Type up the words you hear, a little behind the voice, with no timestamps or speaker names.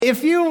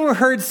If you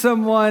heard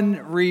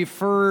someone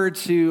refer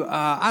to,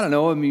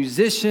 a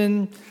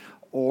musician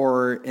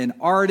or an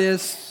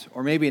artist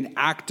or maybe an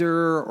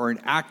actor or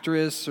an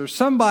actress or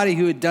somebody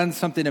who had done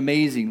something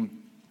amazing,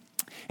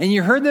 and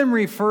you heard them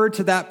refer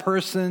to that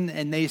person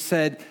and they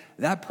said,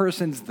 that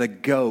person's the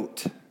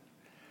GOAT.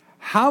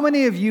 How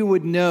many of you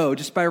would know,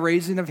 just by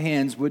raising of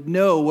hands, would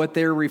know what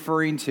they're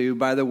referring to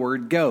by the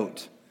word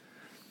GOAT?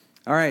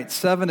 All right,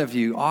 7 of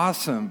you.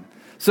 Awesome.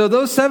 So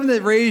those 7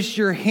 that raised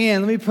your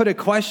hand, let me put a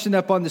question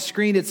up on the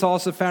screen. It's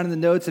also found in the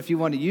notes if you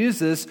want to use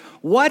this.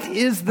 What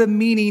is the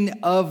meaning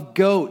of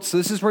GOAT? So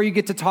this is where you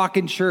get to talk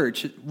in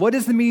church. What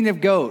is the meaning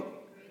of GOAT?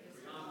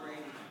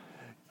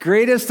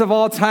 Greatest of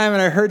all time.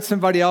 And I heard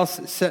somebody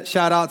else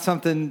shout out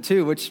something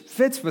too, which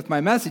fits with my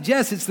message.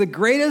 Yes, it's the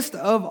greatest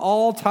of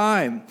all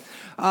time.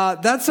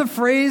 That's a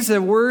phrase,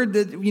 a word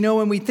that,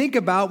 when we think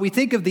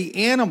of the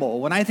animal.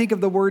 When I think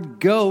of the word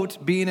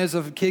goat, being as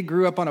a kid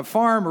grew up on a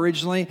farm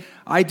originally,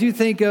 I do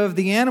think of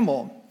the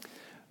animal.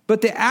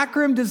 But the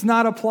acronym does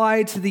not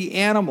apply to the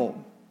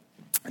animal.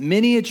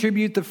 Many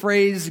attribute the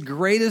phrase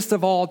greatest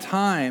of all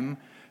time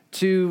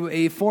to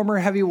a former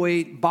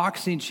heavyweight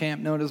boxing champ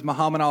known as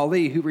Muhammad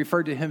Ali, who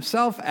referred to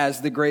himself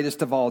as the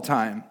greatest of all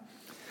time.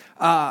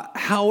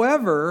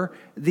 However,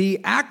 the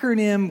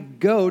acronym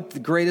GOAT, the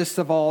greatest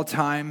of all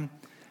time,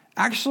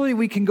 actually,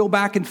 we can go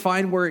back and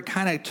find where it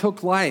kind of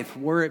took life,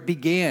 where it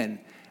began.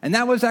 And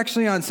that was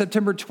actually on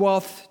September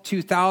 12th,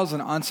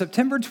 2000. On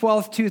September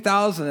 12th,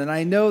 2000, and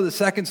I know the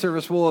second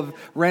service will have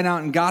ran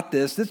out and got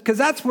this, because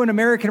that's when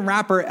American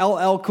rapper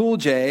LL Cool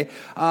J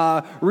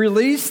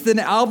released an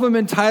album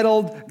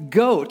entitled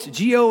GOAT,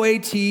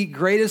 G-O-A-T,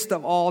 Greatest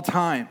of All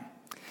Time.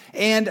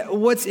 And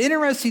what's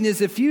interesting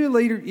is a few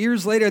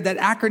years later, that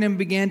acronym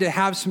began to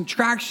have some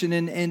traction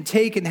and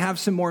take and have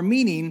some more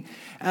meaning.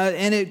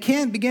 And it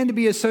began to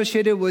be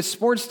associated with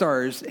sports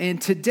stars. And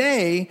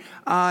today,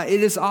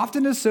 it is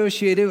often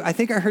associated, I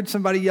think I heard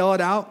somebody yell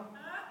it out,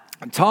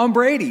 Tom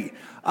Brady.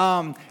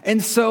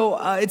 And so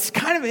it's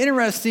kind of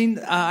interesting.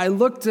 I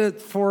looked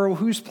for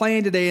who's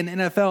playing today in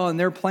NFL, and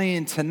they're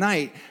playing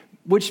tonight,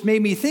 which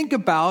made me think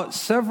about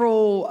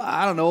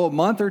a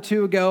month or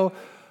two ago,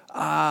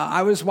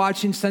 I was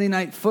watching Sunday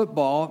Night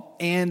Football,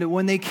 and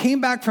when they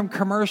came back from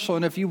commercial,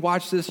 and if you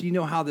watch this, you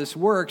know how this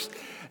works,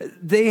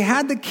 they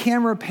had the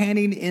camera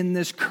panning in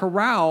this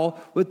corral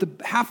with the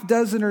half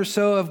dozen or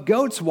so of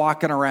goats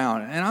walking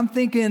around. And I'm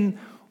thinking,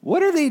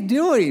 what are they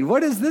doing?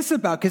 What is this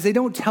about? Because they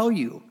don't tell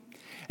you.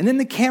 And then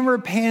the camera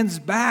pans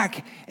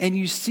back, and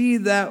you see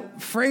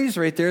that phrase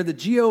right there, the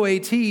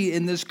GOAT,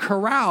 in this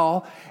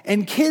corral,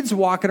 and kids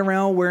walking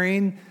around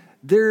wearing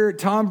their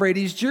Tom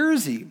Brady's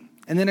jersey.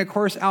 And then, of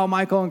course, Al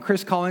Michael and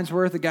Chris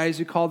Collinsworth, the guys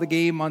who call the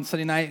game on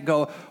Sunday night,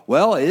 go,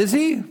 well, is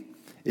he?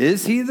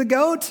 Is he the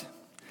GOAT?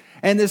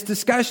 And this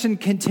discussion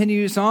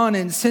continues on.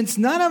 And since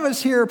none of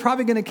us here are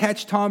probably going to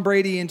catch Tom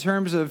Brady in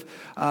terms of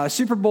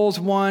Super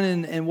Bowls won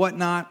and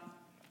whatnot,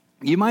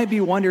 you might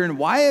be wondering,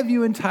 why have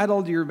you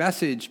entitled your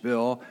message,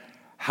 Bill,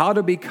 How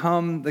to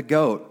Become the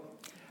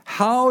GOAT?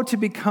 How to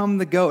become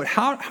the GOAT.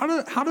 How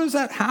does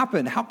that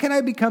happen? How can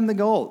I become the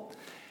GOAT?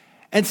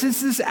 And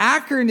since this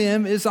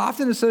acronym is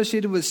often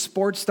associated with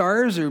sports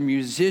stars or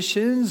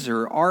musicians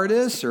or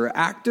artists or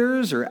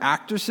actors or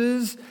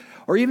actresses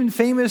or even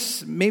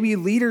famous maybe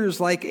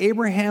leaders like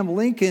Abraham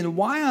Lincoln,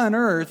 why on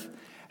earth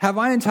have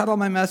I entitled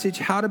my message,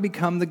 How to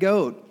Become the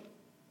GOAT?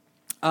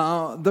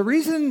 The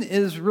reason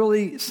is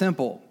really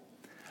simple.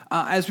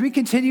 As we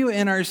continue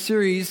in our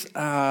series,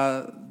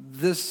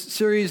 this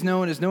series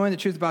known as Knowing the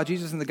Truth About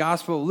Jesus in the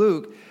Gospel of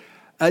Luke,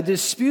 a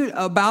dispute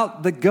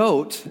about the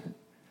GOAT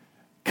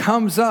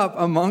comes up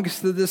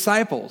amongst the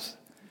disciples.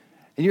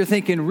 And you're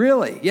thinking,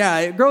 really? Yeah,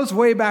 it goes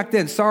way back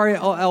then. Sorry,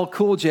 LL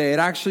Cool J. It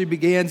actually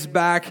begins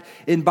back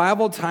in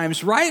Bible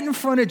times, right in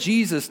front of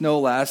Jesus, no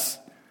less.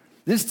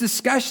 This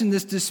discussion,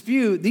 this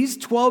dispute, these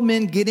 12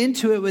 men get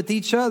into it with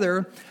each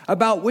other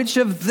about which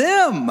of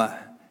them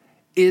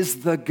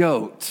is the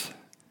GOAT.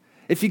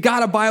 If you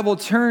got a Bible,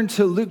 turn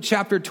to Luke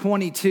chapter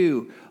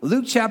 22.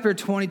 Luke chapter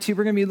 22,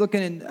 we're going to be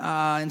looking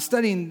at and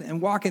studying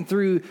and walking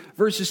through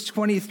verses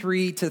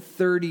 23 to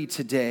 30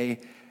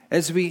 today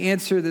as we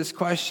answer this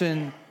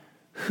question,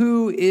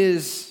 who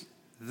is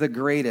the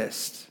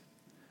greatest?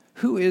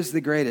 Who is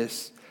the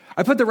greatest?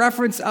 I put the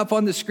reference up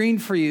on the screen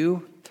for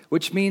you,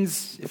 which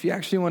means if you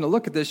actually want to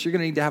look at this, you're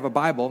going to need to have a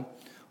Bible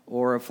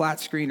or a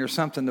flat screen or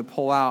something to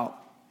pull out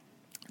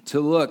to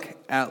look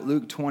at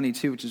Luke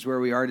 22, which is where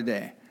we are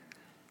today.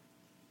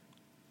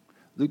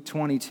 Luke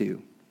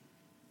 22.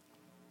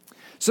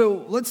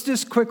 So let's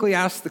just quickly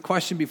ask the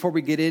question before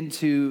we get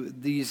into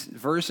these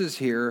verses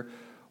here,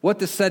 what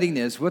the setting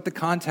is, what the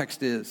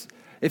context is.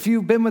 If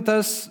you've been with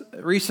us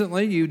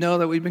recently, you know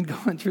that we've been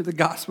going through the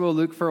Gospel of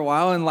Luke for a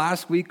while, and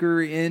last week we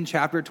were in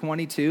chapter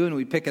 22, and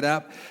we pick it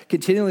up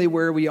continually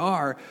where we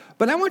are.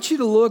 But I want you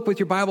to look with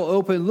your Bible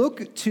open,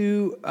 look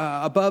to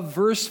above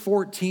verse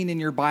 14 in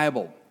your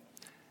Bible.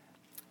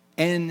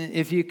 And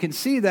if you can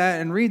see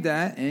that and read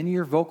that, and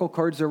your vocal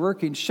cords are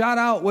working, shout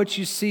out what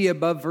you see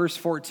above verse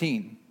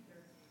 14.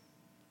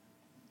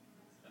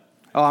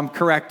 Oh, I'm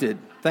corrected.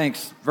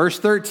 Thanks. Verse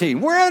 13.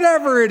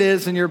 Wherever it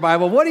is in your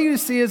Bible, what do you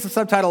see as the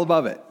subtitle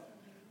above it?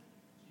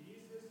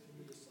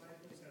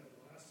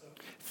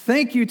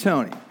 Thank you,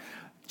 Tony.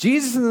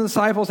 Jesus and the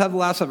disciples have the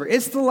Last Supper.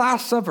 It's the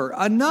Last Supper.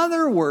 In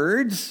other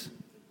words,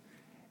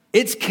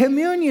 it's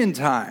communion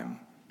time.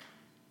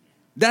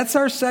 That's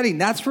our setting.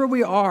 That's where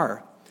we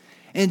are.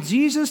 And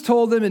Jesus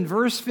told them in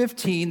verse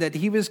 15 that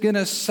he was going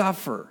to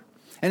suffer.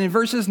 And in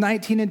verses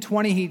 19 and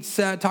 20, he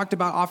talked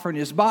about offering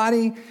his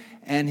body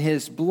and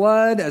his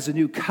blood as a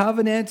new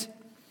covenant.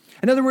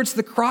 In other words,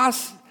 the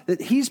cross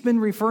that he's been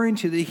referring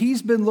to, that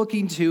he's been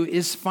looking to,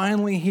 is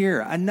finally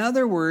here. In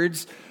other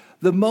words,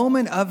 the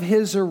moment of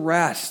his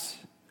arrest,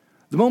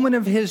 the moment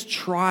of his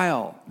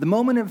trial, the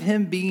moment of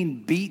him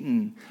being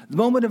beaten, the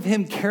moment of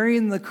him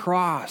carrying the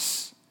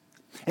cross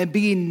and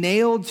being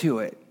nailed to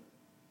it.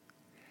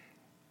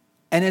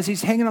 And as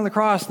he's hanging on the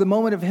cross, the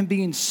moment of him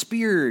being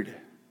speared,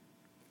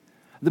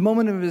 the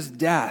moment of his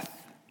death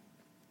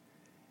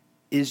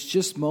is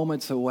just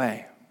moments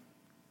away.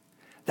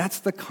 That's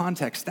the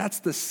context. That's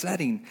the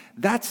setting.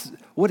 That's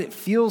what it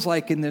feels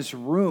like in this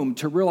room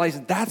to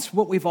realize that's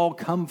what we've all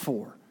come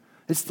for.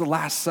 It's the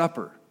Last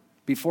Supper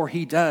before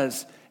he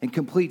does and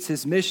completes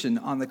his mission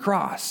on the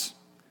cross.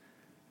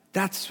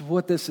 That's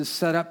what this is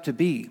set up to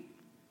be.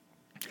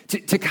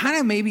 To kind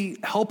of maybe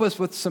help us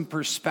with some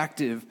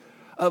perspective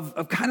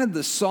of kind of the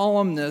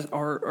solemnness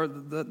or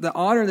the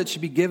honor that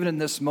should be given in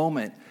this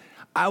moment.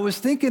 I was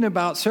thinking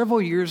about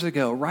several years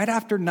ago, right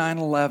after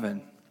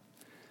 9/11.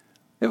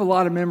 We have a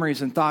lot of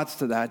memories and thoughts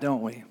to that,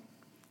 don't we?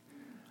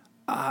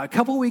 A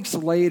couple weeks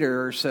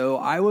later or so,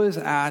 I was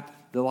at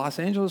the Los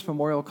Angeles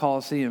Memorial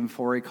Coliseum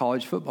for a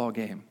college football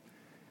game.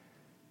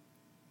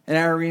 And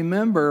I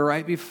remember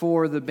right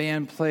before the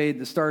band played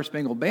the Star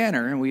Spangled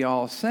Banner and we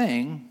all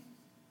sang,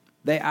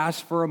 they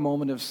asked for a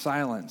moment of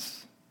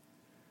silence.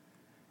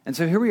 And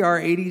so here we are,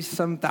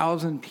 80-some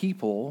thousand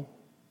people,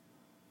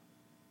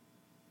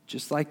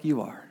 just like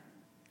you are,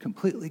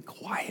 completely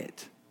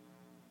quiet.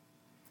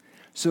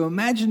 So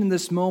imagine in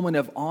this moment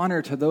of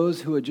honor to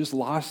those who had just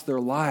lost their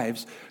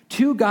lives,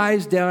 two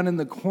guys down in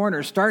the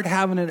corner start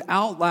having an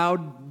out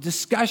loud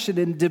discussion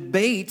and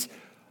debate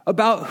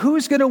about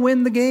who's going to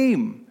win the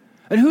game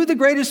and who the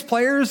greatest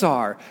players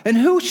are and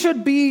who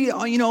should be,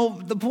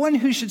 the one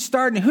who should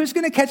start and who's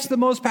going to catch the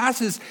most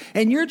passes.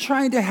 And you're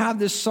trying to have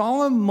this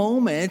solemn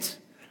moment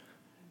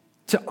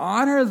to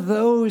honor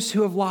those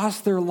who have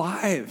lost their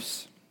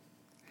lives.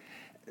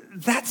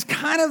 That's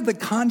kind of the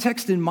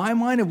context in my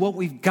mind of what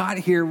we've got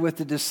here with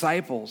the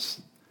disciples.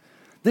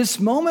 This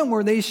moment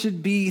where they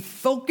should be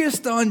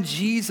focused on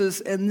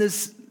Jesus and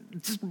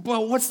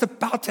what's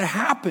about to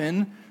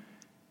happen,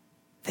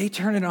 they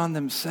turn it on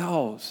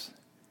themselves.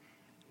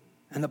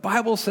 And the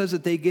Bible says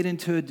that they get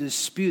into a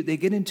dispute, they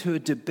get into a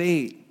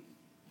debate.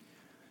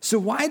 So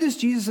why does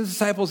Jesus'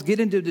 disciples get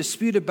into a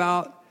dispute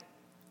about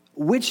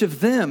which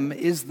of them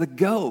is the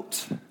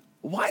goat?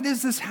 Why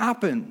does this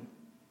happen?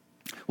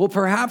 Well,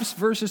 perhaps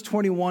verses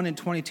 21 and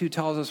 22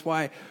 tells us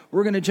why.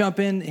 We're going to jump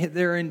in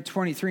there in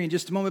 23 in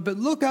just a moment, but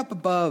look up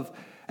above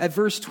at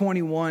verse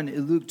 21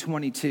 in Luke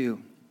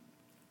 22.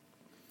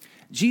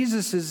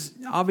 Jesus has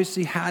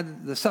obviously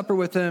had the supper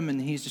with them, and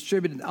he's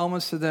distributed the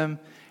elements to them,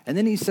 and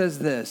then he says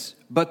this,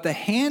 "But the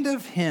hand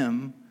of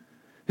him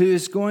who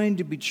is going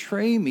to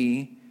betray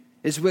me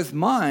is with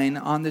mine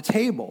on the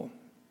table.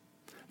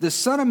 The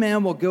Son of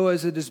Man will go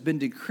as it has been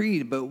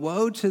decreed, but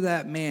woe to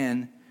that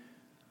man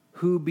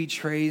who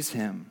betrays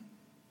him."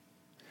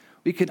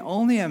 We can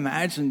only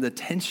imagine the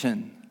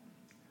tension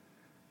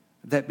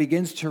that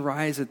begins to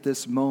rise at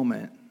this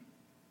moment.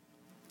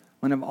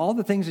 When of all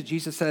the things that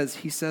Jesus says,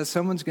 he says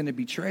someone's going to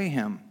betray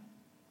him.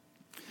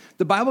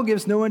 The Bible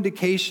gives no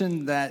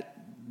indication that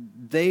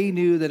they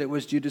knew that it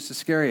was Judas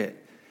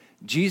Iscariot.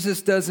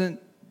 Jesus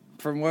doesn't,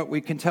 from what we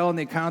can tell in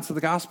the accounts of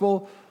the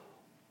gospel,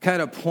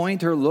 kind of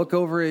point or look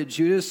over at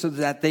Judas so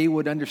that they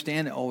would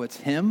understand, oh, it's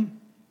him.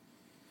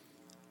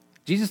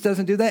 Jesus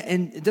doesn't do that,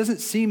 and it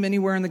doesn't seem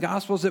anywhere in the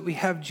Gospels that we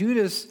have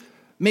Judas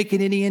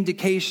making any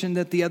indication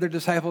that the other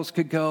disciples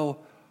could go,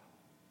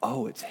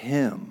 oh, it's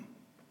him.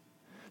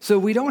 So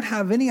we don't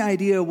have any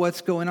idea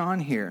what's going on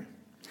here.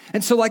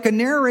 And so like a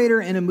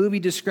narrator in a movie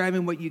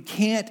describing what you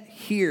can't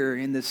hear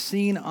in the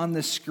scene on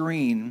the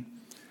screen,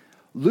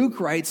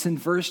 Luke writes in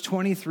verse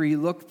 23,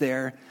 look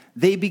there,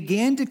 they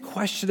began to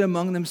question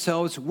among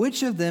themselves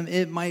which of them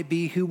it might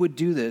be who would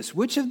do this,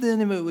 which of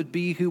them it would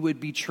be who would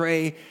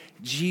betray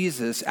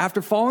Jesus.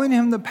 After following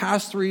him the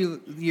past 3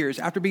 years,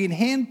 after being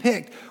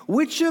handpicked,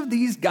 which of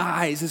these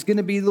guys is going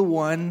to be the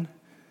one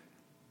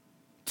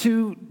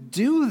to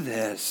do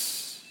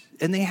this?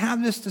 And they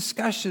have this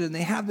discussion and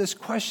they have this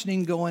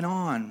questioning going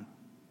on.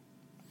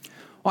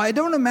 Well, I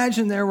don't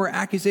imagine there were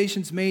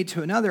accusations made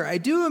to another. I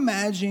do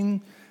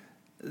imagine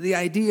the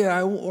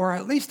idea, or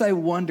at least I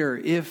wonder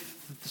if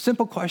the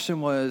simple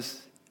question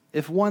was,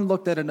 if one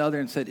looked at another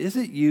and said, is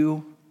it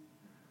you?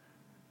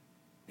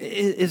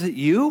 Is it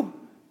you?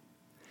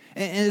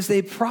 And as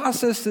they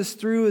process this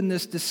through in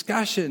this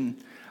discussion,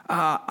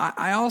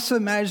 I also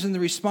imagine the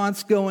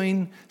response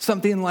going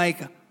something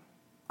like,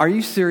 are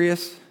you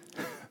serious?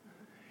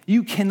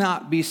 You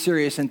cannot be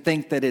serious and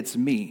think that it's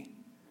me.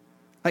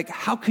 Like,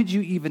 how could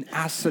you even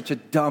ask such a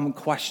dumb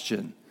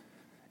question?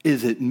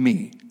 Is it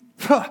me?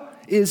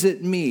 Is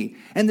it me?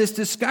 And this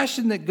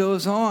discussion that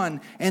goes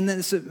on, and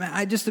this,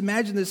 I just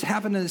imagine this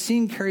happening, and the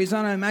scene carries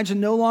on. I imagine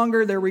no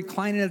longer they're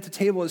reclining at the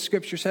table, as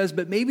Scripture says,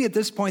 but maybe at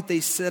this point they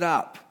sit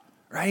up,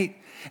 right?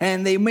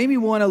 And they maybe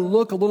want to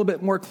look a little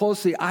bit more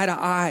closely, eye to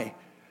eye,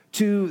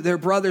 to their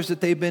brothers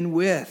that they've been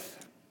with.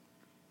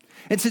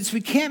 And since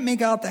we can't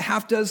make out the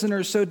half dozen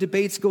or so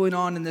debates going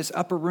on in this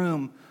upper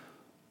room,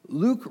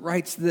 Luke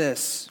writes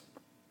this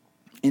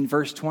in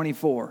verse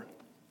 24.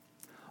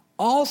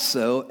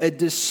 Also, a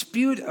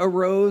dispute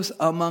arose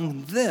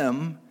among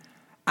them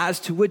as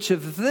to which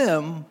of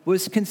them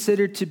was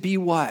considered to be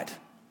what?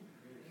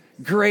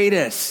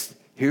 Greatest.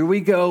 Here we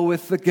go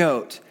with the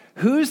goat.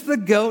 Who's the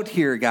goat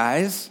here,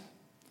 guys?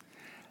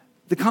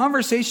 The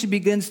conversation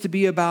begins to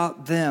be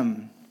about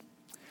them.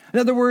 In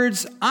other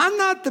words, I'm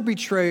not the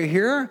betrayer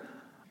here.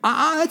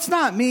 It's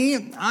not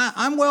me.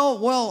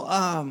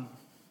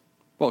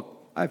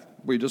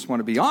 We just want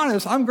to be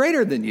honest. I'm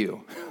greater than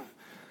you.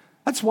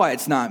 That's why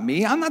it's not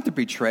me. I'm not the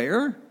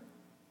betrayer.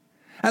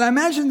 And I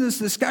imagine this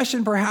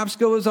discussion perhaps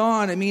goes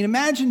on. I mean,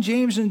 imagine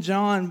James and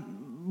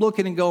John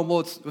looking and going, well,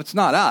 it's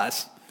not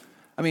us.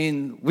 I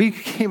mean, we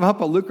gave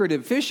up a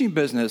lucrative fishing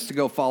business to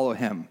go follow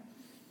him.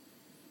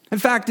 In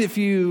fact, if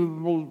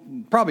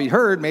you probably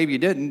heard, maybe you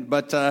didn't,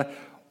 but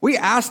we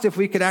asked if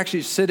we could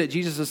actually sit at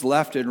Jesus'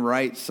 left and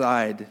right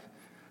side.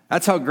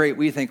 That's how great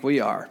we think we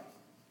are.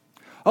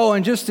 Oh,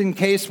 and just in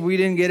case we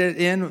didn't get it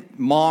in,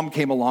 Mom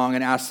came along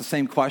and asked the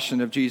same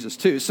question of Jesus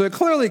too. So it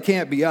clearly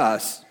can't be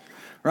us,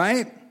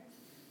 right?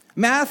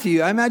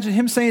 Matthew, I imagine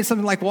him saying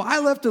something like, well, I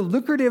left a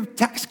lucrative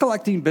tax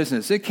collecting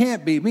business. It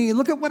can't be me.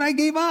 Look at what I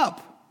gave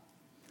up.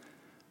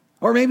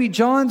 Or maybe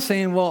John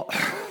saying, well,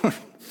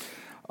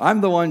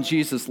 I'm the one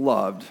Jesus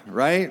loved,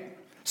 right?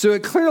 So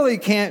it clearly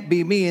can't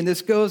be me, and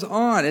this goes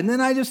on. And then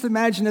I just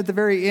imagine at the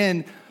very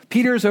end,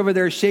 Peter's over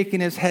there shaking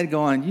his head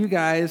going, you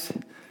guys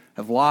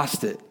have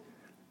lost it.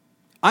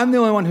 I'm the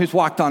only one who's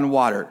walked on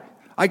water.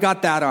 I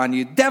got that on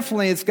you.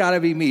 Definitely it's got to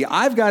be me.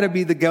 I've got to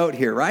be the goat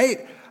here,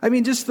 right? I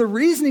mean, just the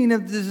reasoning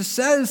of this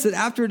says that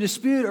after a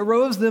dispute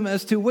arose them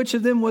as to which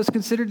of them was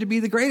considered to be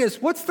the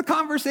greatest. What's the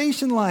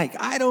conversation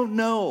like? I don't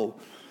know.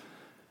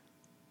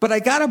 But I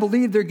got to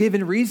believe they're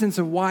given reasons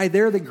of why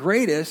they're the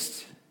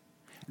greatest,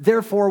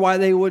 therefore why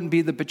they wouldn't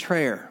be the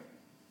betrayer.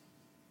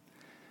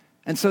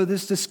 And so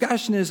this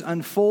discussion is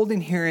unfolding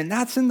here, and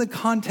that's in the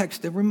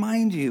context to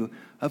remind you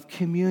of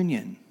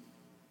communion.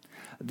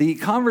 The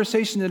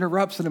conversation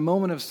interrupts in a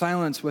moment of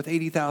silence with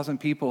 80,000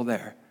 people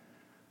there.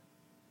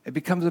 It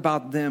becomes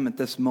about them at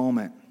this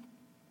moment.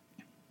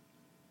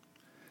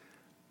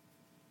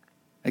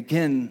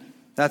 Again,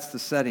 that's the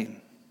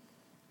setting.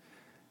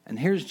 And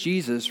here's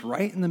Jesus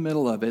right in the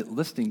middle of it,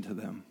 listening to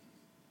them.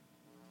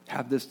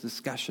 Have this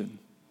discussion.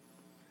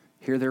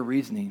 Hear their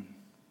reasoning.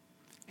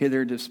 Hear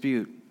their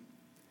dispute.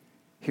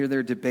 Hear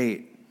their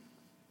debate.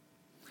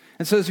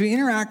 And so as we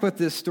interact with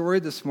this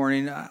story this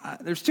morning,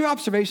 there's two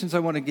observations I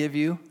want to give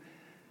you.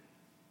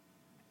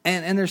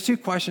 And there's two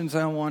questions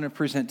I want to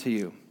present to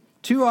you.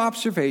 Two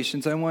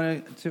observations I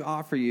want to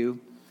offer you,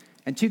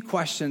 and two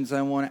questions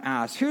I want to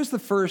ask. Here's the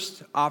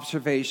first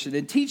observation.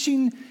 In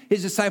teaching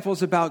his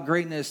disciples about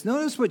greatness,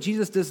 notice what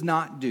Jesus does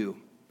not do.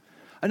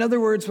 In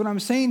other words, what I'm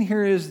saying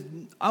here is,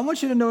 I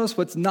want you to notice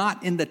what's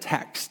not in the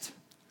text.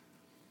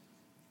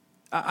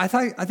 I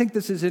think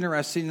this is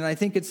interesting, and I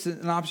think it's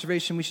an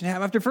observation we should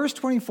have. After verse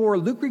 24,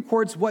 Luke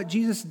records what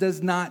Jesus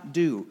does not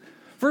do.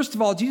 First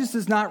of all, Jesus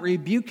does not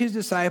rebuke his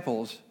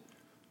disciples.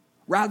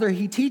 Rather,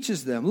 he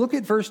teaches them. Look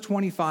at verse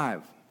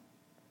 25.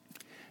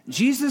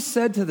 Jesus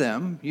said to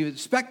them, you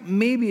expect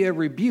maybe a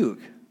rebuke,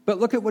 but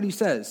look at what he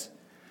says.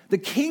 The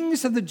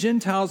kings of the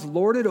Gentiles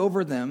lord it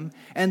over them,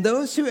 and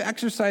those who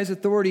exercise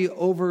authority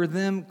over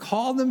them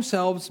call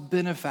themselves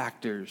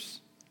benefactors.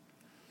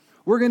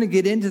 We're going to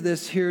get into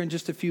this here in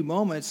just a few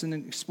moments and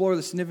explore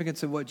the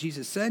significance of what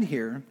Jesus said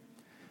here.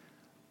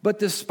 But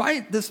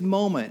despite this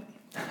moment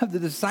of the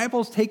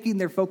disciples taking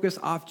their focus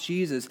off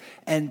Jesus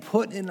and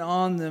putting it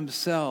on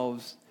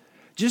themselves,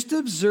 just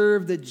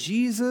observe that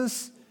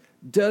Jesus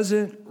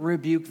doesn't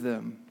rebuke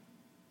them.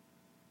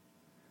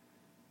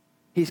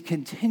 He's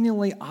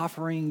continually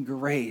offering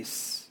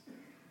grace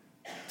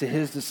to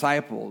his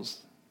disciples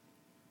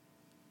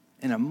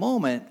in a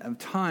moment of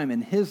time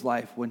in his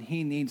life when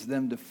he needs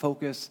them to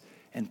focus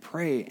and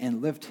pray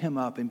and lift him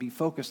up and be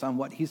focused on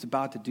what he's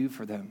about to do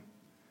for them.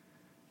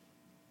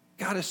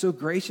 God is so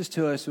gracious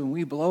to us when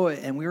we blow it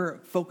and we're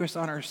focused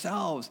on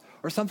ourselves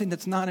or something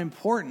that's not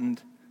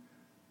important.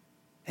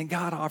 And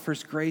God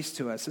offers grace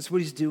to us. That's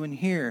what he's doing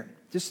here.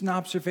 Just an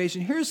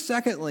observation. Here's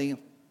secondly,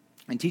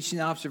 in teaching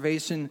the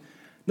observation,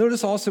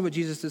 notice also what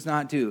Jesus does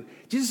not do.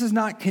 Jesus does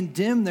not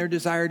condemn their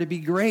desire to be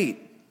great.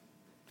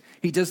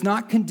 He does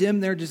not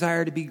condemn their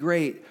desire to be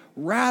great.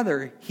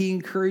 Rather, he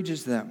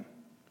encourages them.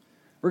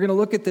 We're going to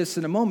look at this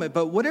in a moment,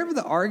 but whatever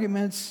the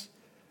arguments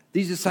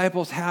these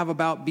disciples have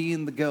about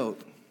being the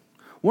goat,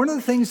 One of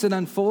the things that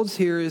unfolds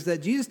here is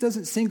that Jesus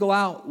doesn't single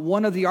out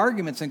one of the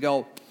arguments and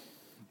go,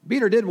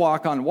 Peter did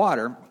walk on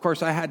water. Of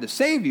course, I had to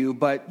save you,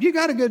 but you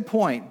got a good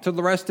point to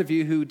the rest of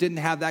you who didn't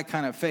have that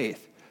kind of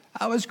faith.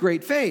 That was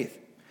great faith.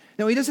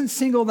 No, he doesn't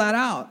single that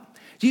out.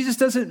 Jesus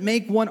doesn't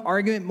make one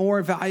argument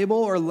more valuable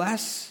or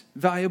less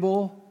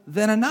valuable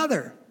than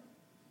another.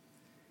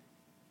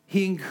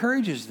 He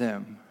encourages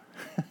them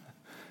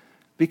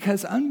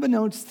because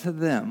unbeknownst to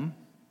them,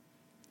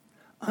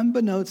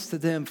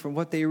 from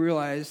what they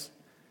realize,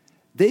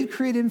 they've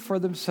created for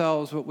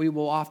themselves what we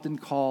will often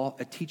call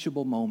a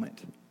teachable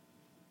moment.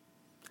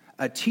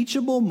 A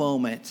teachable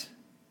moment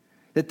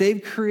that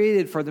they've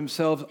created for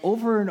themselves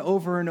over and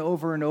over and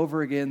over and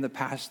over again the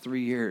past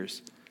 3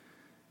 years.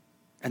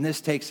 And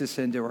this takes us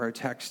into our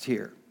text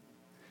here.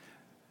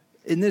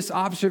 In this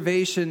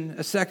observation,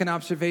 a second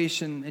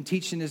observation in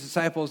teaching his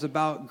disciples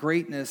about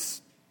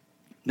greatness,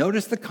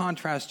 notice the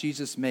contrast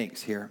Jesus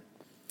makes here.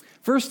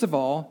 First of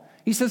all,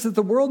 he says that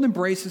the world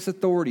embraces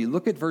authority.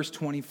 Look at verse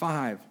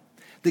 25.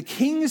 The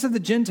kings of the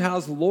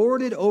Gentiles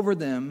lord it over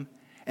them,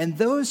 and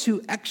those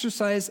who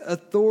exercise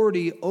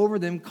authority over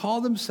them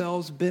call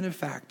themselves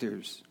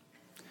benefactors.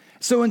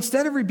 So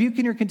instead of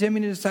rebuking or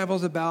condemning the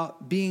disciples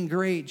about being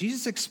great,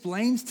 Jesus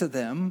explains to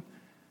them,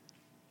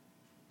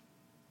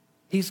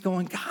 he's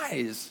going,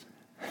 guys,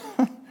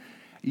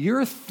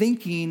 you're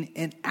thinking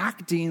and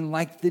acting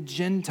like the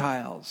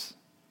Gentiles.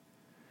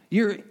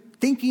 You're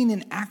thinking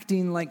and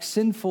acting like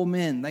sinful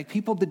men, like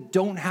people that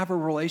don't have a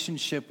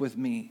relationship with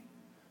me.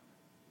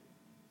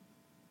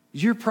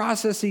 You're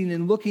processing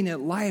and looking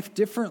at life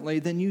differently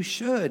than you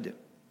should,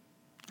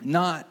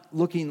 not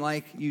looking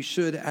like you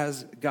should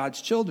as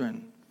God's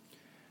children.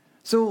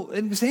 So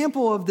an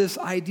example of this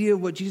idea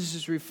of what Jesus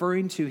is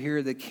referring to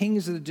here, the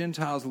kings of the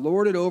Gentiles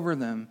lorded over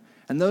them,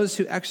 and those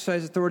who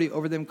exercise authority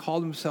over them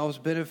call themselves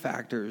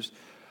benefactors.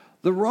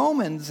 The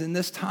Romans in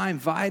this time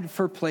vied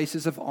for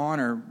places of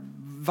honor,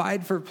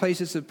 vied for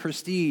places of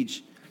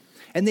prestige.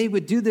 And they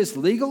would do this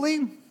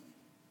legally.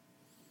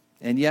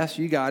 And yes,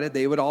 you got it.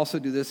 They would also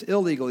do this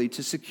illegally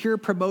to secure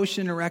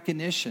promotion and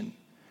recognition.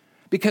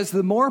 Because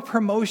the more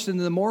promotion,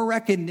 the more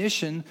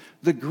recognition,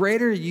 the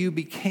greater you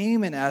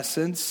became in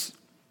essence,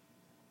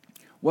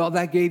 well,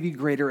 that gave you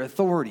greater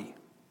authority.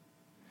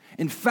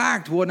 In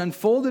fact, what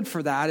unfolded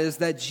for that is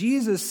that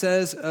Jesus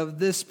says of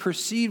this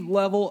perceived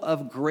level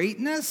of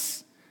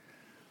greatness,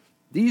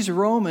 these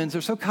Romans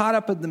are so caught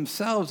up in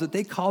themselves that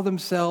they call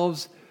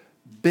themselves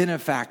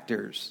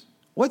benefactors.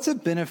 What's a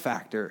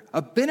benefactor?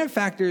 A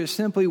benefactor is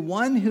simply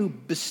one who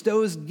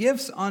bestows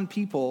gifts on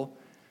people,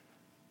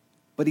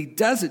 but he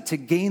does it to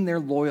gain their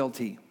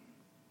loyalty.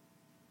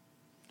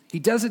 He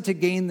does it to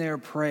gain their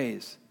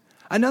praise.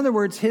 In other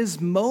words, his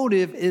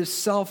motive is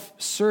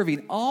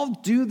self-serving. I'll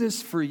do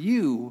this for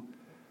you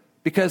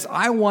because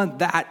I want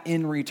that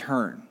in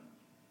return.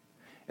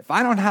 If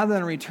I don't have that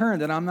in return,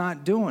 then I'm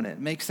not doing it.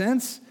 Make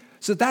sense?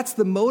 So that's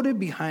the motive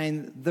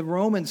behind the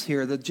Romans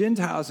here, the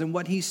Gentiles, and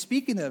what he's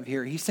speaking of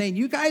here. He's saying,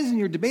 you guys in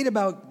your debate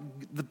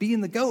about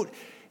being the goat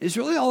is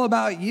really all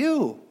about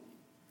you.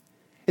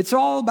 It's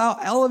all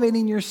about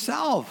elevating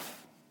yourself.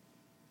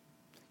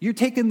 You're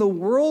taking the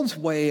world's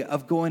way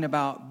of going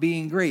about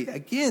being great.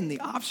 Again,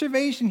 the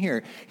observation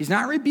here, he's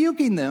not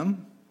rebuking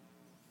them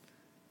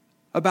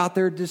about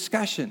their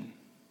discussion.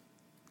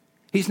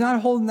 He's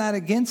not holding that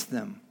against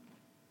them.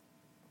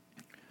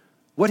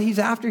 What he's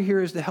after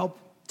here is to help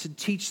to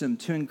teach them,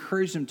 to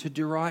encourage them, to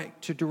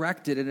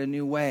direct it in a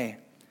new way.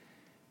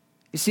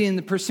 You see, in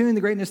the pursuing the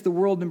greatness, the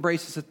world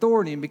embraces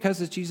authority, and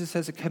because Jesus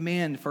has a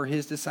command for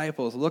his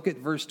disciples, look at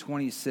verse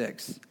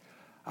 26.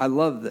 I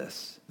love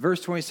this.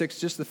 Verse 26,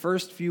 just the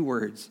first few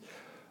words.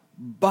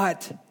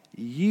 But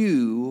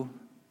you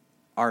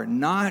are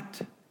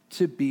not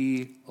to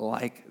be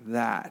like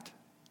that.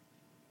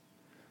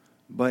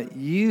 But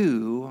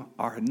you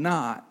are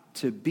not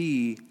to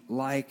be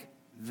like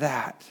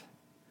that.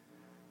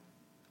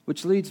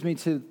 Which leads me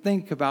to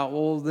think about,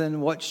 well,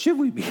 then what should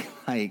we be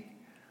like?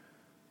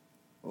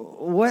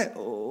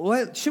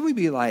 What should we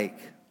be like?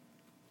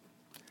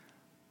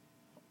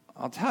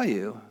 I'll tell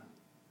you.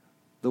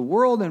 The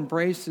world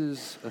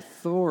embraces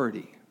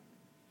authority.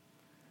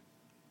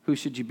 Who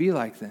should you be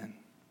like then?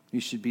 You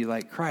should be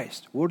like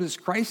Christ. What does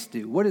Christ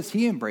do? What does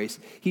he embrace?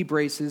 He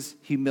embraces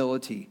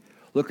humility.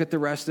 Look at the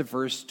rest of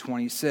verse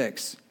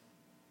 26. It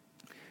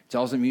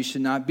tells them you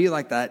should not be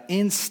like that.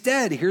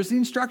 Instead, here's the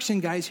instruction,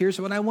 guys. Here's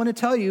what I want to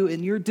tell you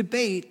in your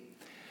debate.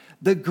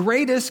 The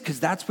greatest, because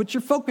that's what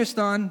you're focused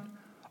on,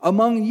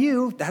 among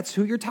you, that's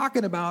who you're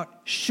talking about,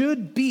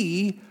 should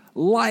be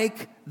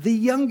like the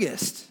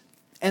youngest.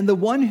 And the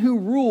one who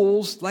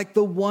rules like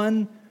the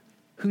one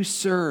who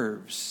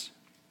serves.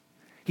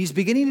 He's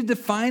beginning to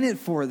define it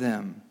for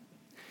them.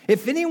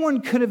 If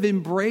anyone could have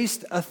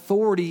embraced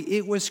authority,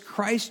 it was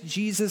Christ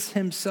Jesus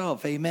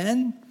himself.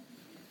 Amen?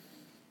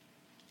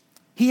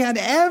 He had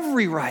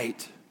every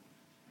right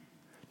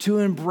to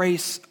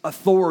embrace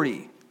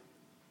authority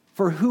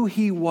for who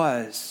he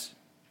was,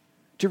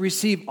 to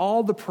receive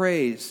all the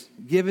praise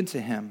given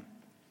to him.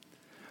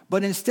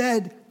 But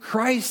instead,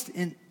 Christ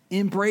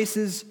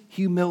embraces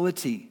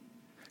humility.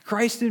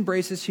 Christ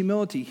embraces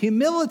humility.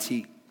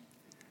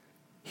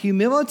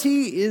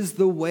 Humility is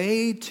the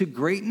way to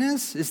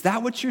greatness? Is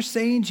that what you're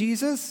saying,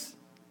 Jesus?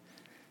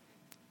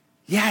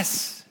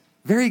 Yes.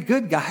 Very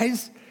good,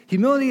 guys.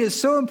 Humility is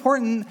so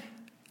important.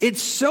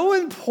 It's so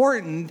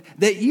important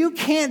that you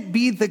can't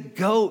be the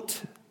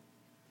goat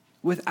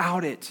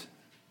without it.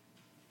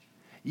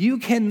 You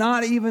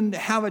cannot even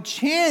have a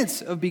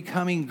chance of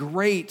becoming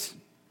great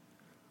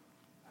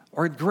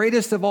or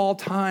greatest of all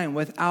time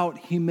without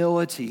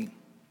humility.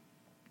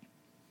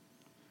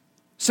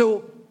 So,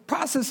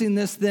 processing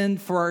this then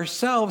for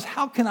ourselves,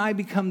 how can I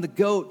become the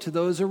goat to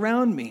those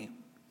around me?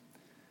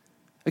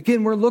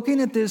 Again, we're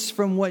looking at this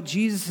from what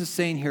Jesus is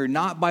saying here,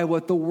 not by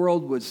what the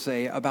world would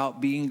say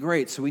about being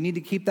great. So we need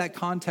to keep that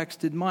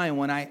context in mind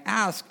when I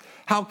ask,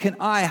 how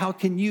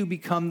can you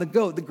become the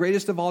GOAT, the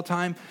greatest of all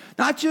time?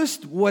 Not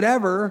just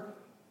whatever,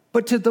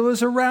 but to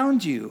those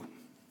around you,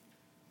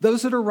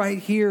 those that are right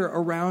here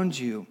around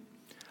you.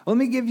 Let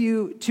me give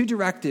you two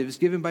directives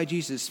given by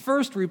Jesus.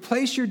 First,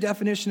 replace your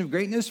definition of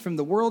greatness from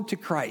the world to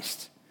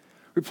Christ.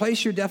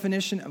 Replace your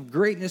definition of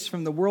greatness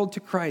from the world to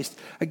Christ.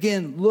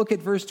 Again, look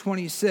at verse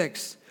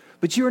 26.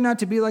 But you are not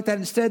to be like that.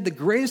 Instead, the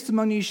greatest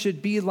among you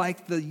should be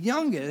like the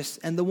youngest,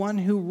 and the one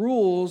who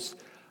rules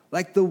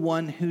like the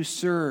one who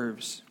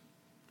serves.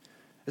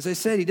 As I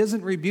said, he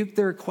doesn't rebuke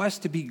their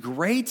request to be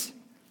great.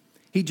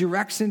 He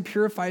directs and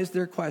purifies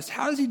their request.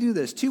 How does he do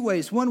this? Two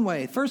ways. One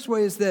way. First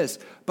way is this: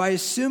 by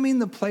assuming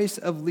the place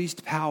of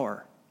least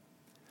power,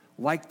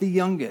 like the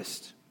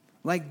youngest,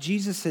 like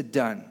Jesus had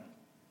done.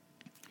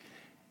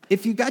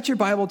 If you've got your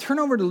Bible, turn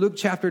over to Luke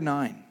chapter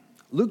 9.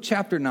 Luke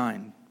chapter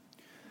 9.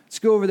 Let's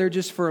go over there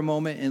just for a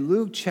moment in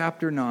Luke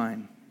chapter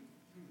 9.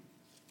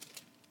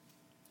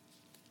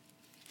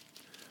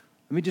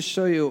 Let me just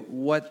show you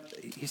what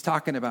he's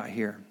talking about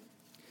here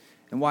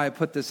and why I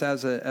put this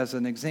as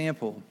an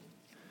example,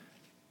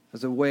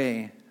 as a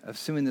way of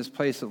assuming this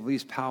place of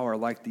least power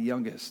like the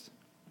youngest.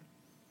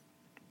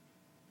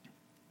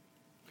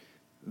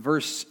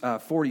 Verse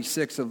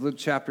 46 of Luke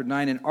chapter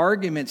 9, an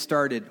argument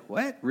started.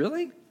 What?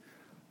 Really?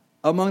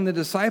 Among the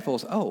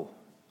disciples. Oh,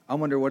 I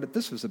wonder what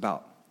this was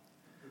about.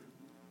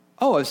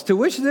 Oh, as to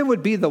which then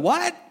would be the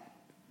what?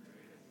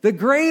 The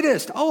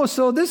greatest. Oh,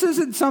 so this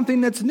isn't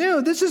something that's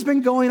new. This has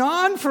been going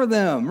on for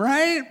them,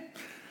 right?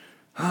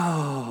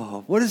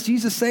 Oh, what does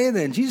Jesus say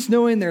then? Jesus,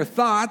 knowing their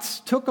thoughts,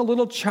 took a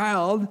little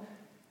child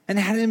and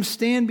had him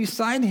stand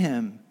beside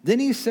him. Then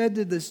he said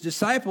to his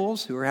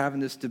disciples, who were having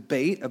this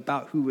debate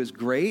about who was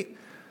great,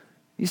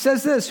 he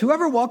says this: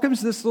 whoever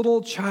welcomes this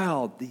little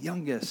child, the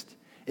youngest,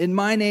 in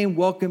my name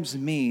welcomes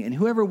me, and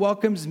whoever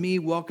welcomes me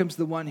welcomes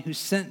the one who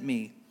sent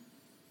me.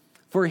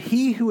 For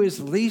he who is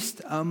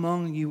least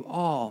among you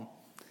all,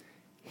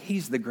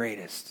 he's the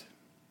greatest.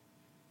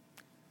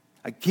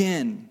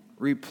 Again,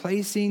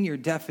 replacing your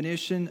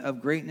definition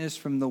of greatness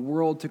from the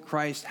world to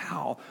Christ.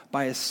 How?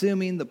 By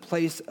assuming the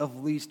place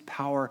of least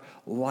power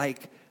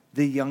like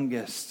the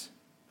youngest.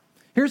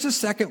 Here's a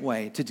second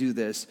way to do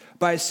this: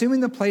 by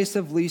assuming the place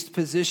of least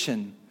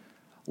position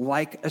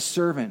like a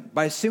servant.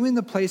 By assuming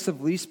the place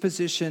of least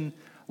position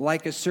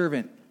like a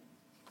servant.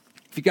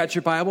 If you got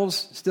your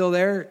Bibles still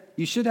there,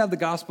 you should have the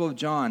Gospel of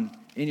John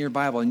in your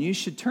Bible, and you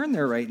should turn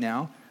there right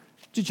now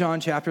to John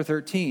chapter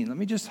 13. Let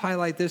me just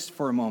highlight this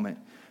for a moment.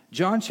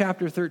 John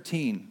chapter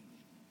 13.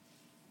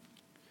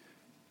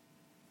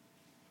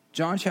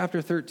 John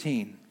chapter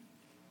 13.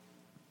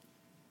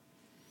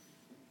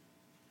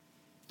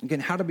 Again,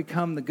 how to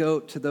become the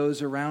GOAT to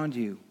those around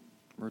you.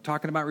 We're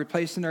talking about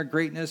replacing our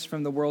greatness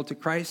from the world to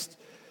Christ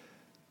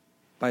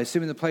by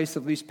assuming the place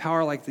of least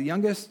power like the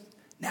youngest.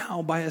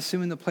 Now, by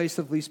assuming the place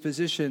of least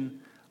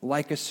position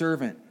like a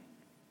servant.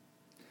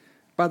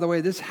 By the way,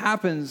 this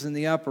happens in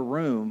the upper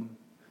room.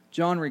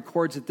 John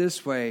records it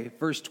this way,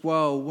 verse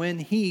 12, when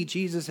he,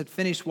 Jesus, had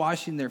finished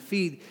washing their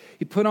feet,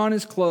 he put on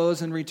his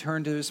clothes and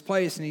returned to his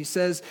place. And he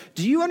says,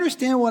 do you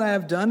understand what I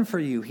have done for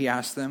you? He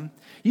asked them.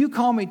 You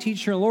call me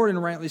teacher and Lord,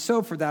 and rightly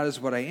so, for that is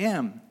what I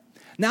am.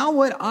 Now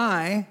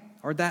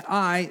that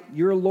I,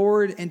 your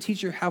Lord and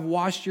teacher, have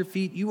washed your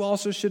feet, you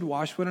also should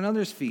wash one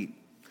another's feet.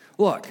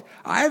 Look,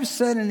 I have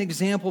set an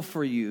example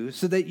for you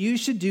so that you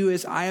should do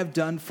as I have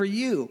done for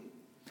you.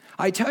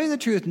 I tell you the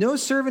truth, no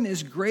servant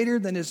is greater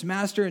than his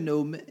master,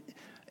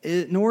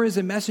 nor is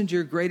a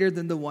messenger greater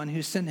than the one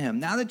who sent him.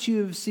 Now that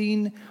you have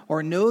seen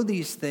or know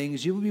these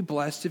things, you will be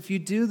blessed if you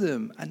do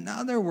them. In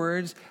other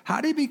words,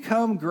 how do you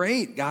become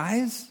great,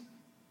 guys?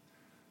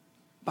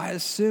 By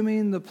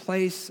assuming the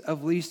place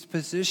of least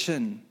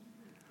position,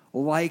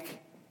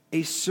 like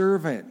a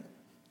servant.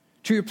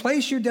 To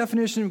replace your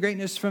definition of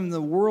greatness from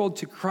the world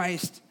to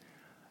Christ,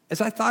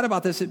 as I thought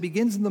about this, it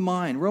begins in the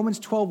mind. Romans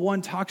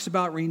 12:1 talks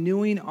about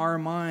renewing our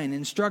mind,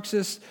 instructs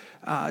us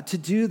to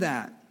do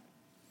that.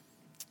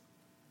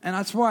 And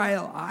that's why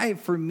I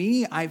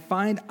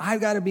find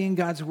I've got to be in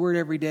God's Word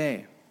every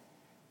day.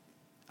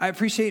 I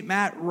appreciate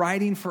Matt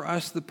writing for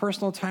us the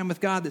personal time with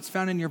God that's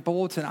found in your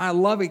bulletin. I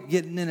love it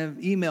getting in an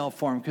email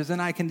form because then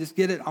I can just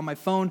get it on my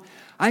phone.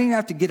 I don't even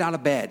have to get out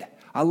of bed.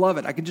 I love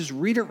it. I can just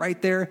read it right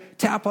there,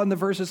 tap on the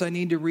verses I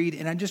need to read,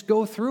 and I just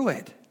go through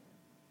it.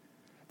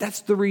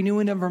 That's the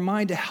renewing of our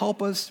mind to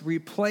help us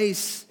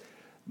replace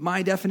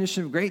my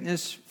definition of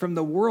greatness from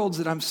the worlds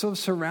that I'm so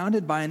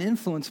surrounded by and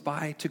influenced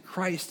by to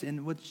Christ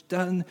and what's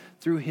done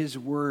through his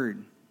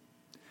word.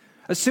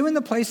 Assuming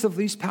the place of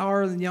least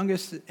power, the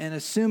youngest, and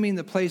assuming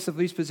the place of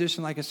least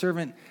position like a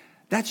servant,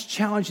 that's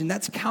challenging.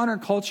 That's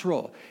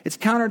countercultural. It's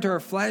counter to our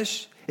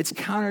flesh. It's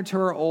counter to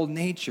our old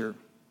nature.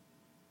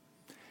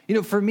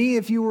 For me,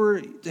 if you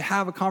were to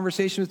have a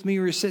conversation with me,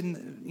 we were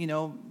sitting,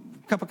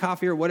 a cup of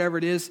coffee or whatever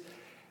it is,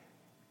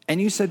 and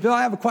you said, Bill,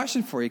 I have a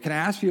question for you. Can I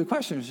ask you a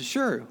question? I said,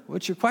 sure.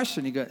 What's your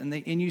question?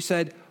 And you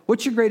said,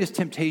 what's your greatest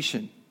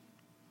temptation?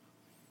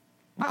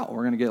 Wow,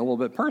 we're going to get a little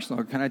bit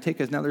personal. Can I take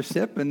another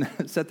sip and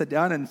set that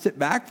down and sit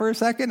back for a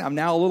second? I'm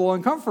now a little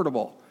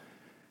uncomfortable.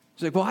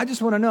 He's like, well, I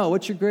just want to know,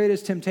 what's your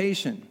greatest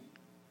temptation?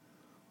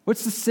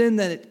 What's the sin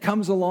that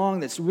comes along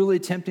that's really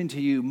tempting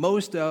to you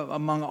most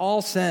among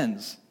all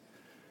sins?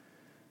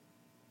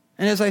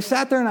 And as I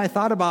sat there and I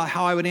thought about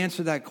how I would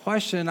answer that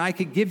question, I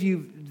could give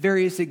you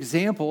various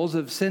examples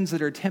of sins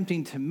that are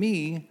tempting to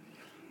me.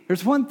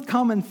 There's one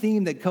common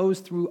theme that goes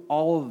through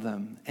all of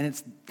them, and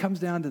it comes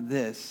down to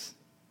this.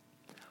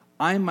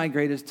 I'm my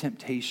greatest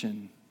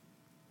temptation.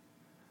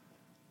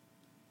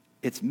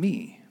 It's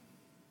me,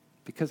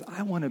 because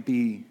I want to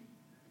be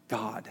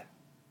God.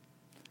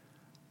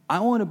 I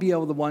want to be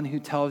able to be the one who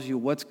tells you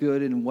what's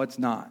good and what's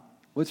not,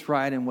 what's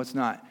right and what's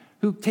not,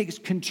 who takes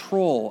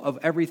control of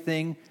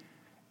everything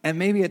and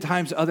maybe at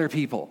times other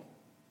people.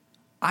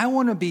 I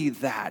want to be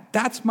that.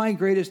 That's my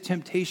greatest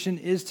temptation,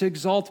 is to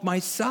exalt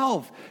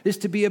myself, is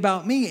to be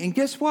about me. And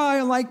guess why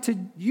I like to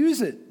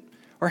use it,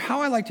 or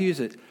how I like to use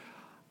it?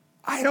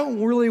 I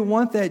don't really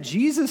want that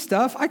Jesus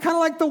stuff. I kind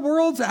of like the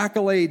world's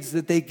accolades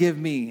that they give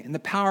me, and the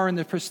power and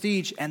the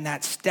prestige and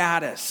that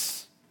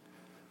status.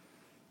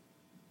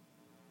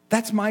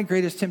 That's my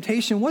greatest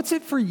temptation. What's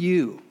it for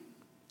you?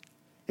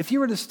 If you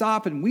were to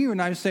stop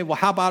and I would say, well,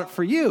 how about it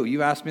for you?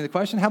 You asked me the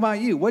question, how about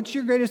you? What's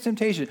your greatest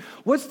temptation?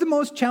 What's the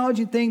most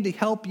challenging thing to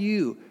help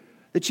you,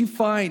 that you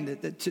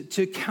find,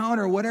 to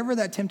counter whatever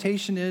that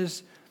temptation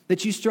is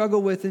that you struggle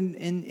with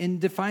in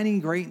defining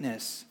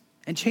greatness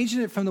and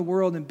changing it from the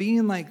world and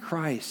being like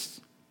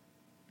Christ?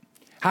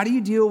 How do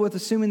you deal with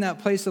assuming that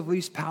place of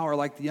least power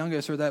like the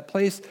youngest, or that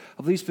place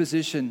of least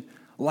position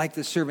like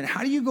the servant?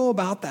 How do you go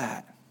about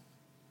that?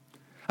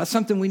 That's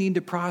something we need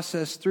to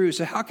process through.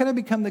 So how can I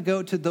become the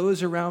goat to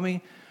those around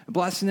me,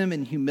 blessing them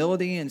in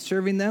humility and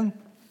serving them?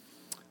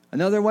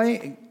 Another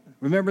way,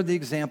 remember the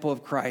example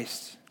of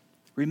Christ.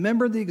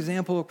 Remember the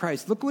example of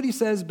Christ. Look what he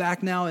says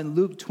back now in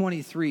Luke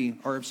 22.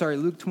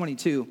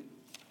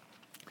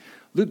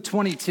 Luke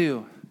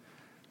 22.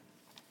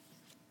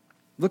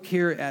 Look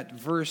here at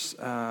verse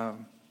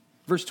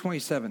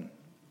 27.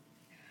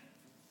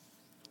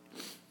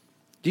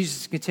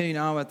 Jesus is continuing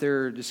on with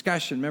their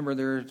discussion.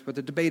 Remember what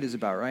the debate is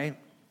about, right?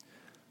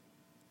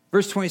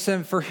 Verse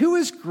 27, for who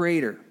is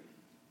greater?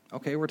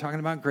 Okay, we're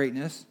talking about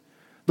greatness.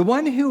 The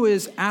one who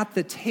is at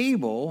the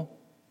table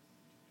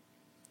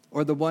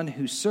or the one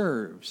who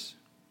serves?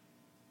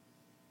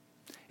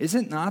 Is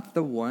it not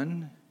the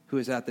one who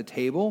is at the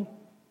table?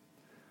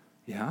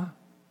 Yeah.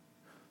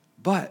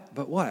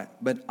 But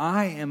what? But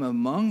I am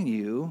among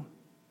you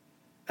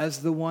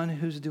as the one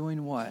who's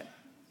doing what?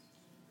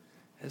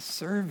 As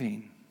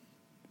serving.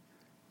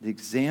 The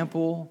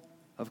example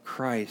of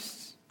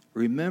Christ.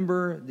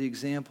 Remember the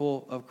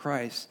example of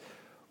Christ.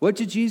 What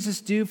did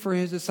Jesus do for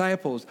his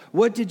disciples?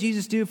 What did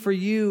Jesus do for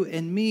you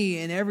and me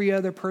and every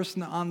other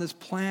person on this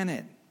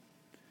planet?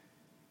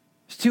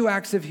 There's two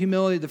acts of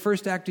humility. The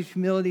first act of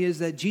humility is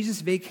that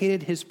Jesus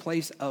vacated his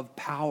place of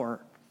power.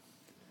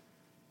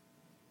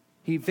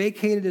 He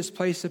vacated his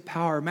place of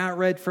power. Matt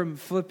read from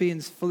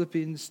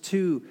Philippians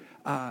 2,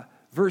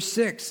 verse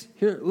 6.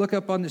 Here, look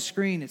up on the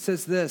screen. It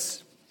says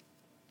this.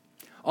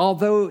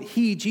 Although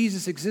he,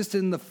 Jesus, existed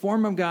in the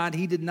form of God,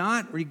 he did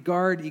not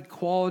regard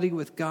equality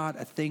with God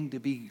a thing to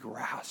be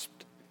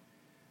grasped.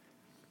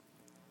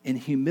 In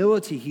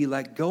humility, he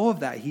let go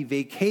of that. He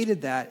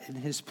vacated that in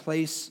his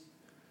place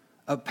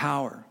of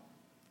power.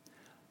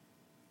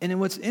 And then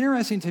what's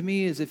interesting to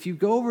me is if you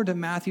go over to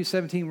Matthew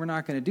 17, we're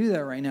not going to do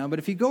that right now, but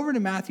if you go over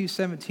to Matthew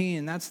 17,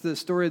 and that's the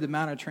story of the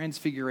Mount of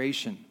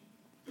Transfiguration.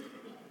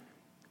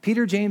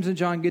 Peter, James, and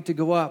John get to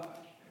go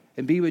up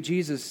and be with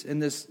Jesus in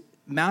this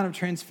Mount of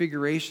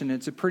Transfiguration.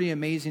 It's a pretty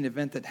amazing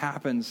event that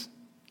happens.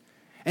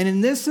 And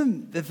in this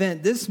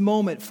event, this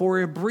moment,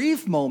 for a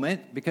brief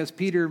moment, because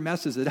Peter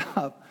messes it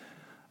up,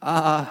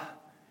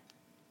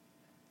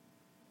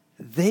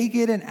 they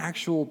get an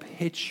actual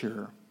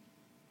picture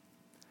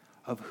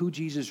of who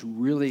Jesus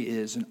really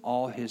is in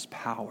all his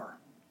power,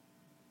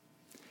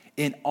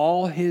 in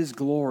all his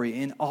glory,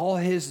 in all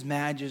his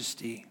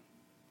majesty.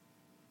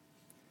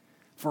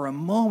 For a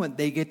moment,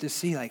 they get to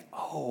see like,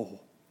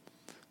 oh,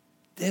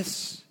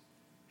 this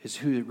is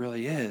who it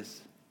really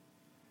is.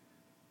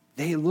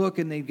 They look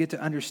and they get to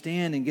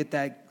understand and get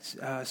that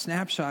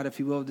snapshot, if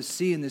you will, to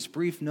see in this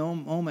brief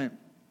moment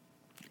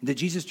that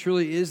Jesus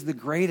truly is the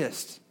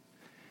greatest.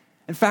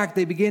 In fact,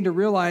 they begin to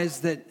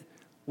realize that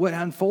what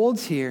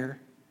unfolds here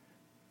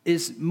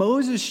is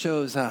Moses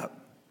shows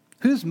up.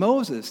 Who's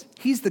Moses?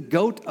 He's the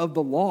goat of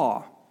the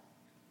law.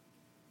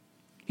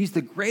 He's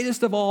the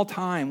greatest of all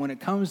time when it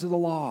comes to the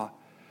law.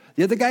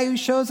 The other guy who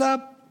shows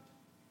up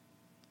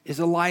is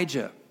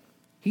Elijah.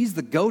 He's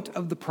the goat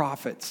of the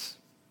prophets.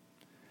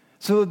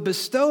 So it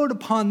bestowed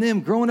upon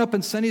them growing up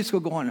in Sunday school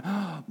going,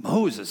 oh,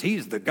 Moses,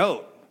 he's the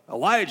goat.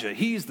 Elijah,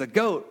 he's the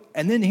goat.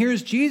 And then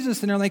here's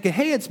Jesus, and they're like,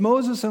 hey, it's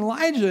Moses and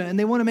Elijah, and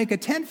they want to make a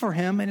tent for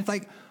him. And it's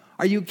like,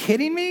 are you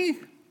kidding me?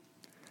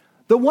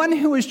 The one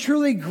who is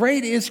truly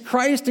great is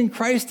Christ and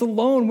Christ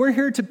alone. We're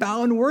here to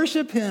bow and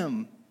worship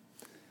him.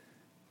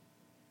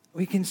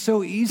 We can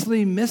so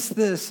easily miss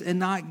this and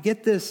not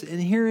get this.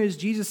 And here is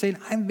Jesus saying,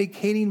 I'm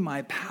vacating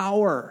my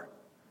power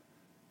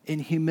in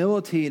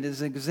humility and as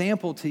an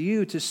example to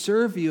you to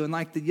serve you. And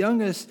like the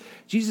youngest,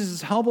 Jesus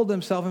has humbled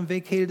himself and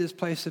vacated his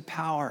place of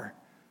power.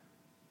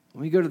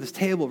 When we go to this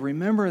table,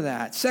 remember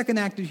that. Second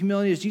act of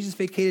humility is Jesus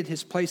vacated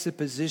his place of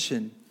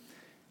position.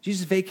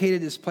 Jesus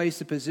vacated his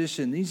place of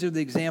position. These are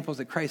the examples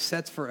that Christ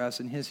sets for us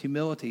in his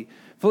humility.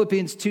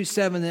 Philippians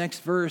 2:7, the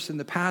next verse in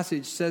the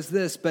passage says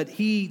this, but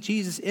he,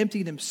 Jesus,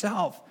 emptied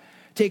himself,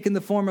 taking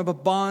the form of a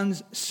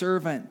bond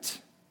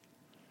servant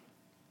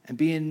and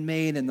being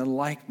made in the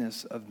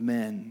likeness of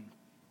men.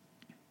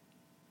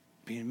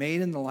 Being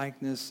made in the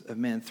likeness of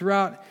men.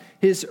 Throughout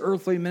his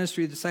earthly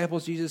ministry, the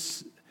disciples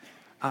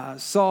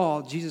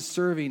saw Jesus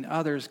serving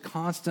others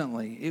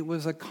constantly. It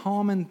was a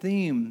common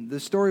theme. The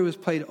story was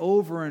played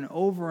over and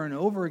over and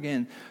over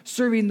again.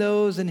 Serving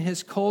those in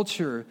his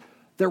culture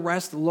the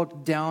rest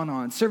looked down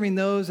on. Serving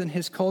those in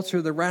his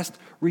culture the rest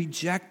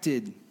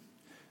rejected.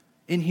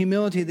 In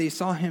humility, they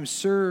saw him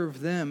serve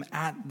them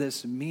at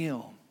this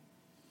meal,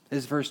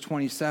 as verse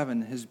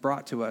 27 has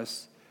brought to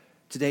us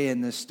today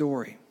in this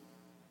story.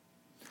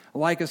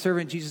 Like a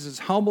servant, Jesus has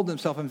humbled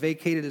himself and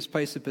vacated his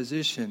place of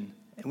position.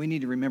 And we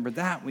need to remember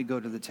that when we go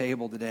to the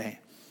table today.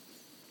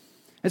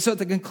 And so at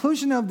the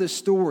conclusion of this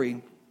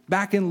story,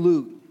 back in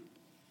Luke,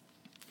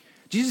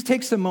 Jesus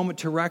takes a moment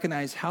to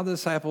recognize how the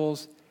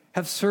disciples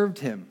have served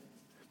him.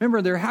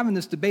 Remember, they're having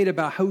this debate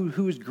about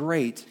who's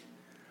great.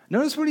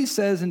 Notice what he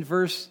says in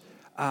verse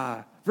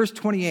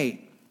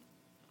 28.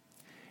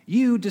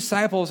 You,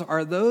 disciples,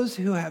 are those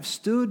who have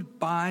stood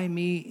by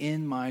me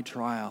in my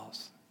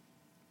trials.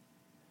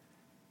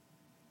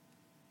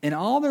 In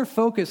all their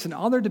focus and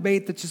all their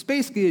debate, that's just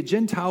basically a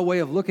Gentile way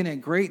of looking at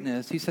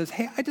greatness, he says,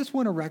 hey, I just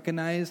want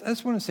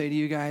to say to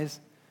you guys,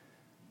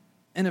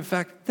 in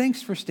effect,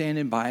 thanks for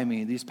standing by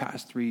me these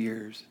past 3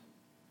 years.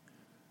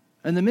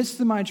 In the midst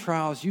of my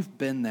trials, you've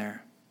been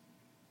there.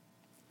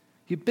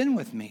 You've been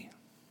with me.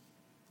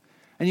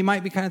 And you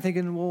might be kind of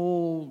thinking,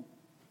 well,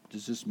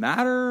 does this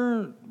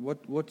matter?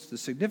 What's the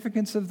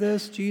significance of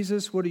this,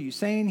 Jesus? What are you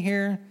saying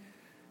here?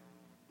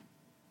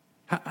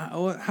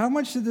 How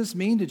much did this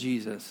mean to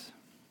Jesus?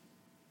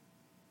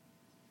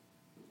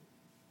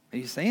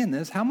 He's saying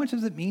this. How much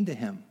does it mean to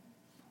him?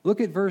 Look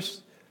at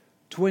verse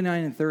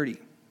 29 and 30.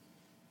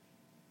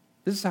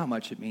 This is how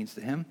much it means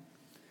to him.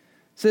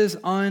 It says,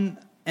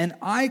 and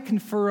I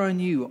confer on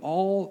you,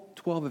 all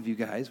 12 of you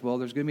guys. Well,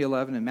 there's going to be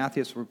 11, and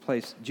Matthias will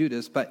replace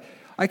Judas. But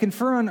I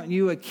confer on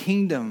you a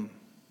kingdom.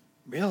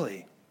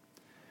 Really?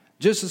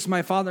 Just as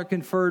my Father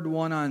conferred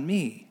one on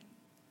me.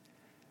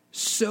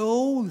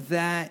 So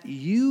that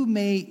you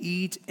may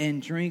eat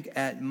and drink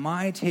at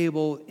my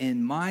table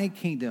in my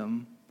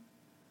kingdom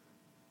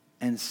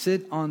and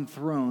sit on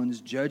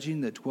thrones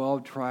judging the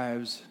 12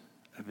 tribes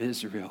of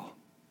Israel.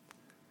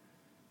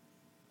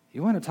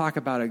 You want to talk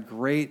about a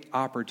great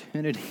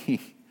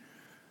opportunity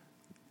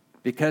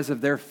because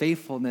of their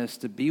faithfulness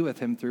to be with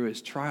him through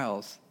his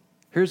trials.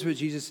 Here's what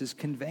Jesus is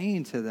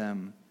conveying to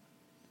them.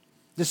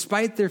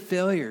 Despite their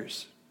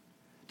failures,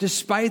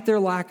 despite their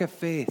lack of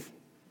faith,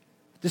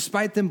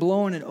 despite them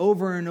blowing it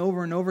over and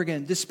over and over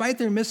again, despite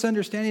their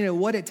misunderstanding of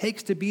what it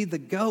takes to be the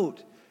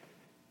goat,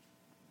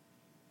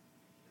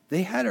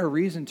 they had a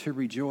reason to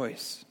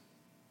rejoice.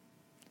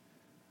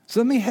 So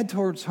let me head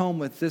towards home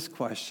with this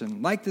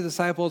question. Like the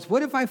disciples,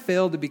 what if I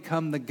fail to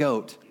become the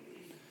goat?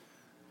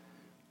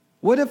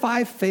 What if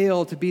I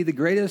fail to be the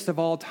greatest of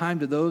all time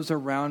to those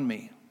around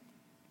me?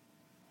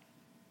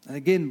 And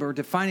again, we're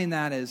defining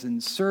that as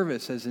in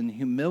service, as in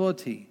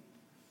humility,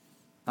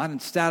 not in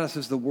status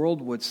as the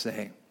world would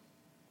say.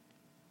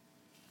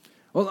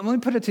 Well, let me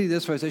put it to you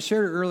this way. As I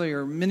shared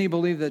earlier, many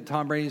believe that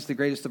Tom Brady is the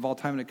greatest of all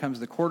time when it comes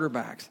to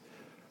quarterbacks.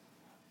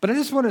 But I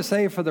just want to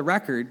say for the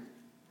record,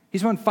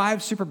 he's won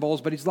 5 Super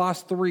Bowls, but he's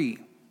lost 3.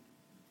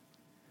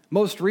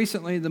 Most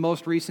recently, the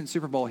most recent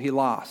Super Bowl, he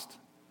lost.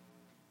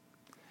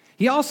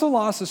 He also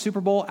lost the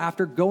Super Bowl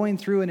after going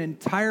through an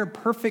entire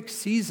perfect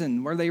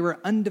season where they were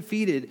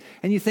undefeated.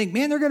 And you think,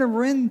 man, they're going to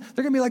win.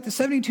 They're going to be like the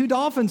 72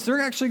 Dolphins. They're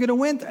actually going to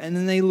win. And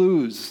then they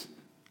lose.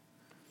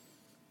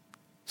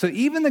 So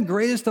even the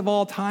greatest of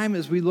all time,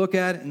 as we look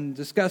at and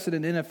discuss it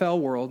in the NFL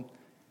world,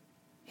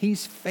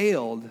 he's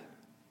failed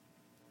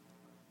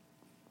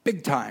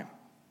big time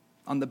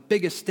on the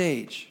biggest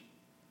stage.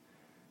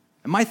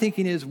 And my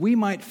thinking is we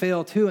might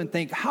fail too and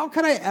think, how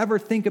could I ever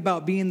think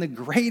about being the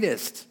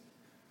greatest?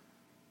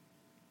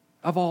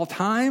 of all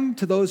time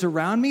to those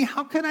around me?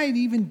 How can I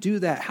even do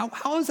that?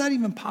 How is that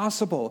even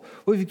possible?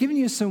 Well, we've given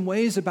you some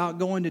ways about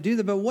going to do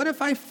that, but what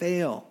if I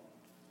fail?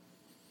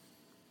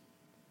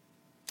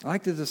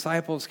 Like the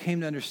disciples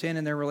came to understand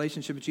in their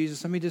relationship with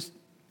Jesus, let me just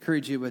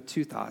encourage you with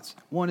two thoughts.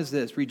 One is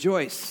this: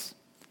 rejoice,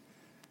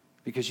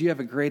 because you have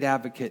a great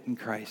advocate in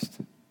Christ.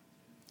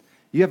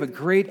 You have a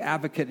great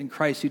advocate in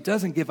Christ who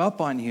doesn't give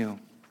up on you.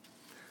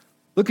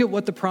 Look at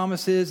what the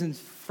promise is in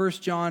 1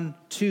 John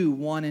 2,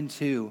 1 and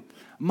 2.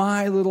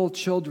 My little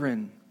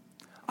children,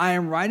 I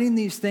am writing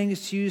these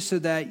things to you so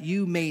that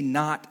you may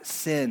not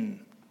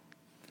sin.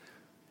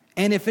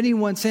 And if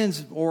anyone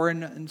sins, or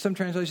in some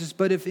translations,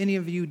 but if any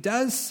of you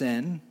does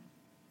sin,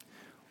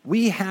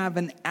 we have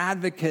an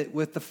advocate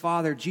with the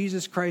Father,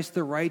 Jesus Christ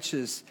the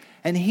righteous.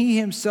 And he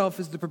himself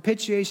is the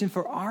propitiation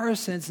for our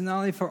sins, not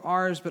only for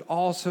ours, but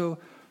also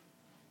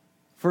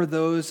for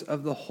those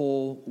of the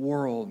whole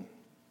world.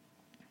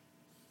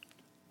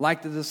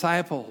 Like the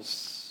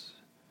disciples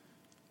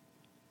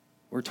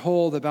were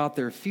told about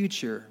their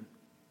future,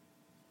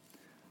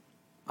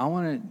 I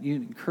want to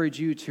encourage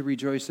you to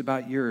rejoice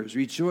about yours.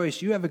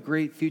 Rejoice, you have a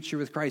great future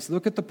with Christ.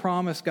 Look at the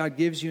promise God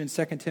gives you in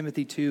 2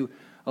 Timothy 2,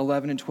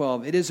 11 and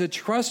 12. It is a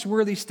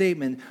trustworthy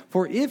statement,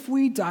 for if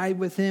we die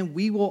with him,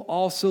 we will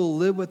also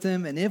live with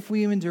him, and if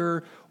we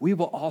endure, we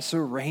will also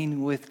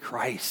reign with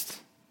Christ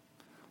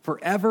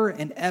forever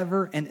and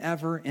ever and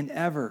ever and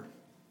ever.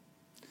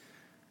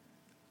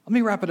 Let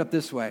me wrap it up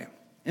this way.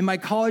 In my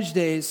college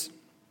days,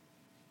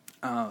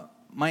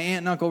 my aunt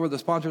and uncle were the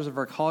sponsors of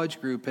our college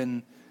group,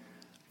 and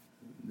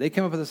they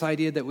came up with this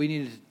idea that we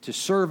needed to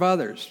serve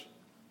others.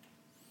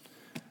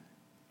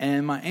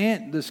 And my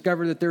aunt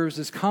discovered that there was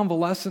this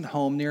convalescent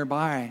home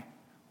nearby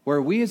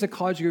where we as a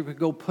college group could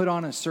go put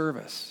on a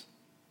service.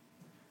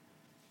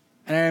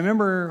 And I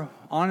remember,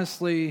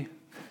 honestly,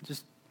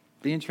 just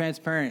being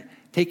transparent,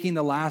 taking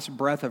the last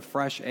breath of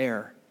fresh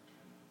air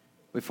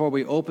before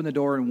we opened the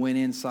door and went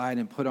inside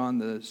and put on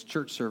the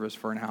church service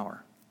for an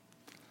hour.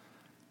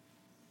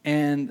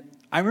 And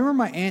I remember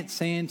my aunt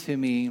saying to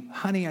me,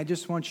 honey, I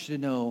just want you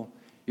to know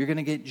you're going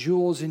to get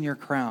jewels in your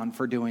crown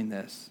for doing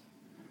this.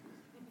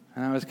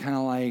 And I was kind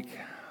of like,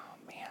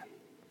 oh,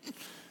 man,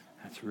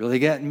 that's really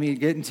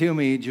getting to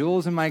me,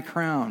 jewels in my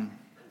crown.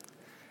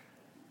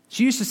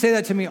 She used to say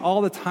that to me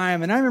all the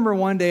time. And I remember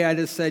one day I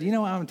just said,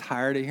 I'm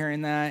tired of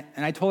hearing that.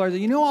 And I told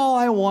her, all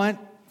I want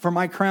for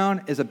my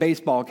crown is a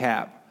baseball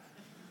cap.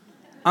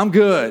 I'm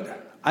good.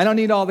 I don't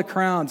need all the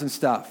crowns and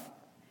stuff.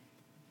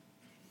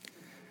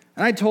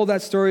 And I told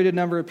that story to a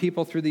number of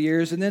people through the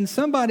years. And then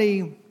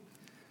somebody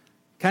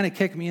kind of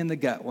kicked me in the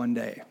gut one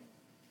day.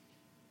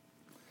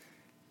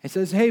 He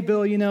says, hey,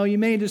 Bill, you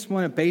may just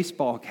want a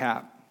baseball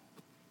cap.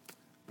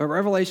 But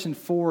Revelation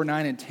 4,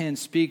 9, and 10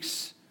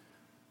 speaks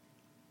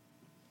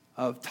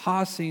of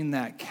tossing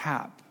that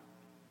cap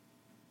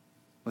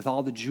with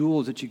all the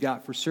jewels that you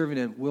got for serving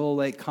at Willow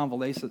Lake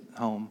Convalescent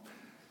Home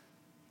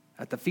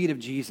at the feet of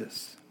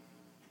Jesus.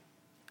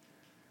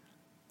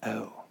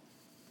 Oh.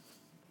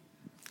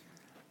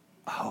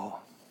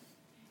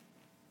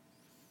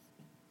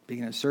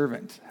 Being a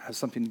servant has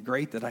something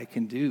great that I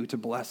can do to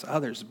bless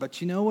others.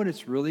 But you know what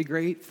it's really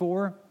great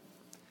for?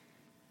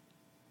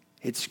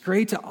 It's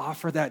great to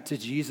offer that to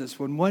Jesus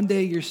when one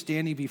day you're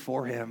standing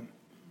before him.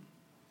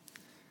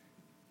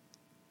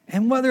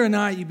 And whether or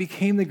not you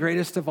became the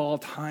greatest of all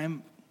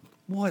time,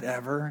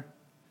 whatever.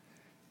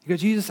 You go,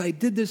 Jesus, I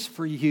did this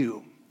for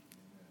you.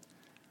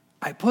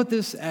 I put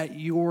this at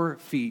your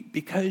feet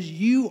because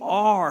you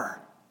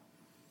are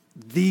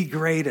the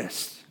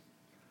greatest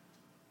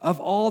of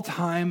all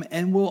time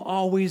and will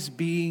always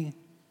be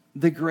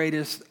the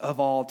greatest of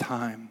all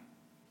time.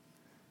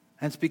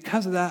 And it's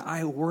because of that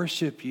I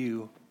worship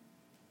you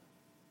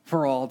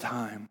for all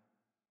time.